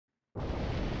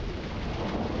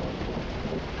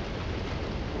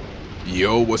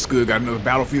Yo, what's good? Got another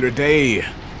battle for you today.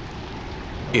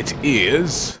 It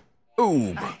is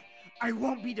Oob I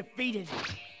won't be defeated.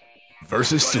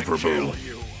 versus Super Boo.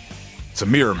 It's a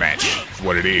mirror match, is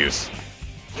what it is.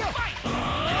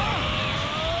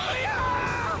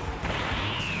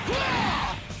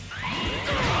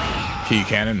 Key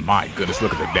cannon, my goodness,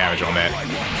 look at the damage on that.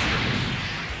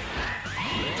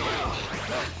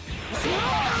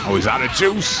 Oh, he's out of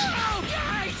juice.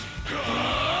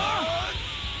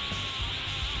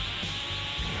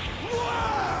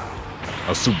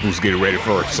 Oh, Super Boo's getting ready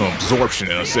for some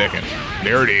absorption in a second.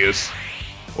 There it is.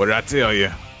 What did I tell you?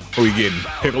 Who you getting?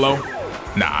 Piccolo?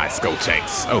 Nah, it's Go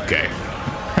Tanks. Okay.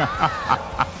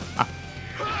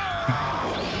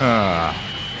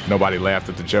 Nobody laughed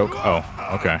at the joke? Oh,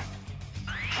 okay.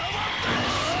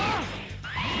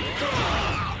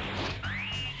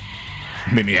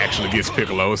 And then he actually gets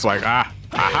Piccolo. It's like,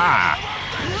 aha.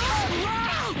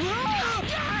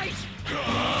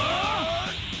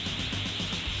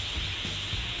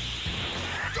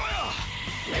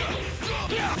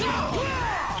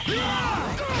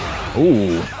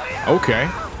 Ooh, okay.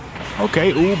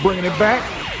 Okay, ooh, bringing it back.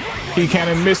 Key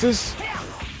cannon misses.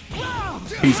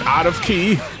 He's out of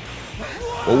key.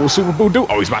 What will Super Boo do?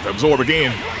 Oh, he's about to absorb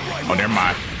again. Oh, never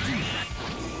mind.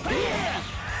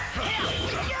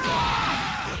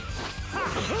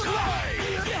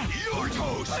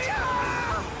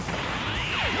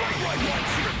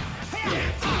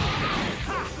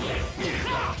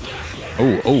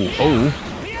 Oh, oh, oh.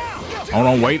 Hold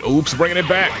on, wait. Oops, bringing it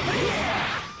back.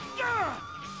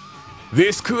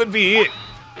 This could be it.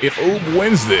 If Oob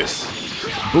wins this,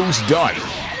 Boo's done.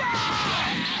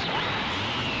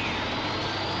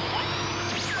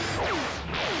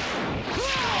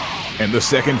 And the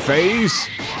second phase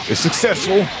is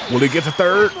successful. Will he get the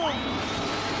third?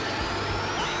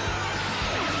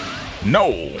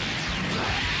 No.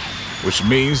 Which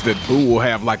means that Boo will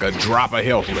have like a drop of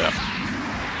health left.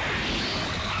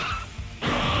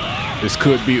 This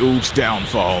could be Oob's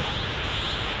downfall.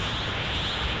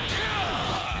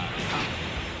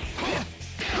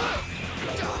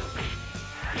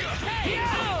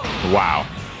 Wow.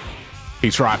 He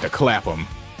tried to clap him.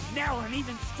 Now I'm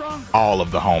even stronger. All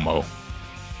of the homo.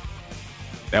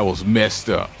 That was messed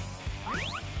up.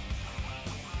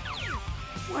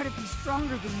 What if he's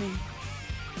stronger than me?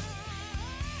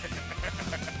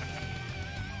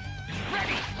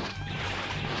 Ready!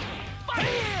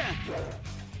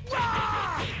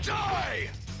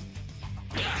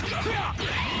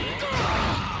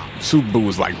 Super Boo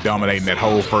was like dominating that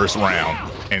whole first round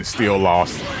and still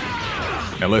lost.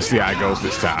 Now let's see how it goes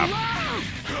this time.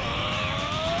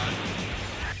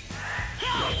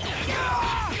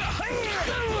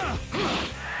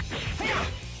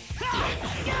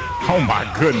 Oh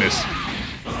my goodness.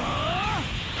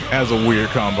 That's a weird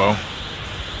combo.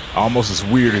 Almost as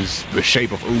weird as the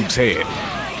shape of Oob's head.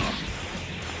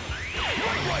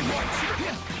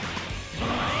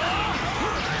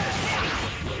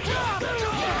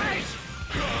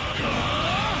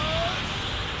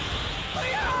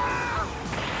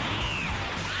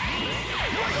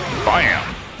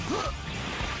 Bam!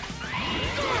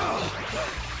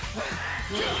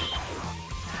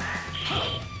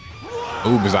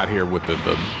 Oob is out here with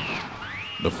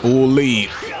the full lead.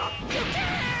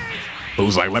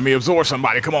 Who's like, let me absorb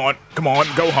somebody. Come on,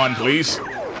 Gohan, please.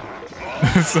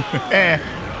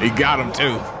 He got him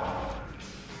too.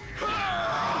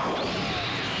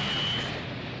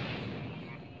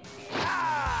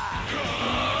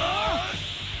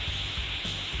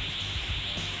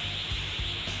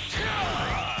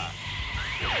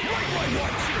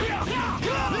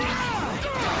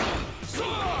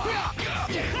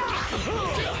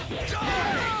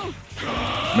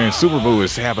 Man, Super Boo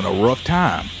is having a rough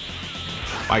time.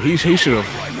 Like he should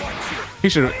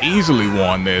have easily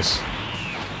won this.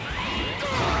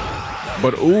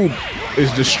 But Oob is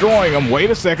destroying him.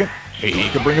 Wait a second. He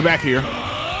can bring it back here.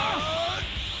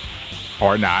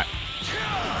 Or not.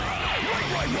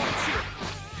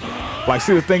 Like,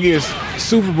 see, the thing is,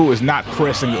 Super Boo is not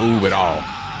pressing Oob at all.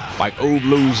 Like, Oob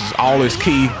loses all his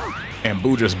ki, and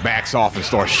Boo just backs off and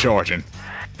starts charging.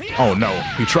 Oh no,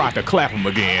 he tried to clap him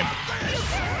again.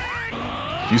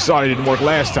 You saw it didn't work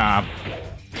last time.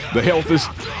 The health is,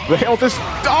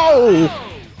 oh!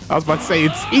 I was about to say,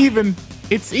 it's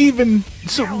even,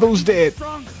 Super Boo's dead.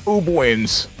 Oob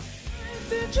wins.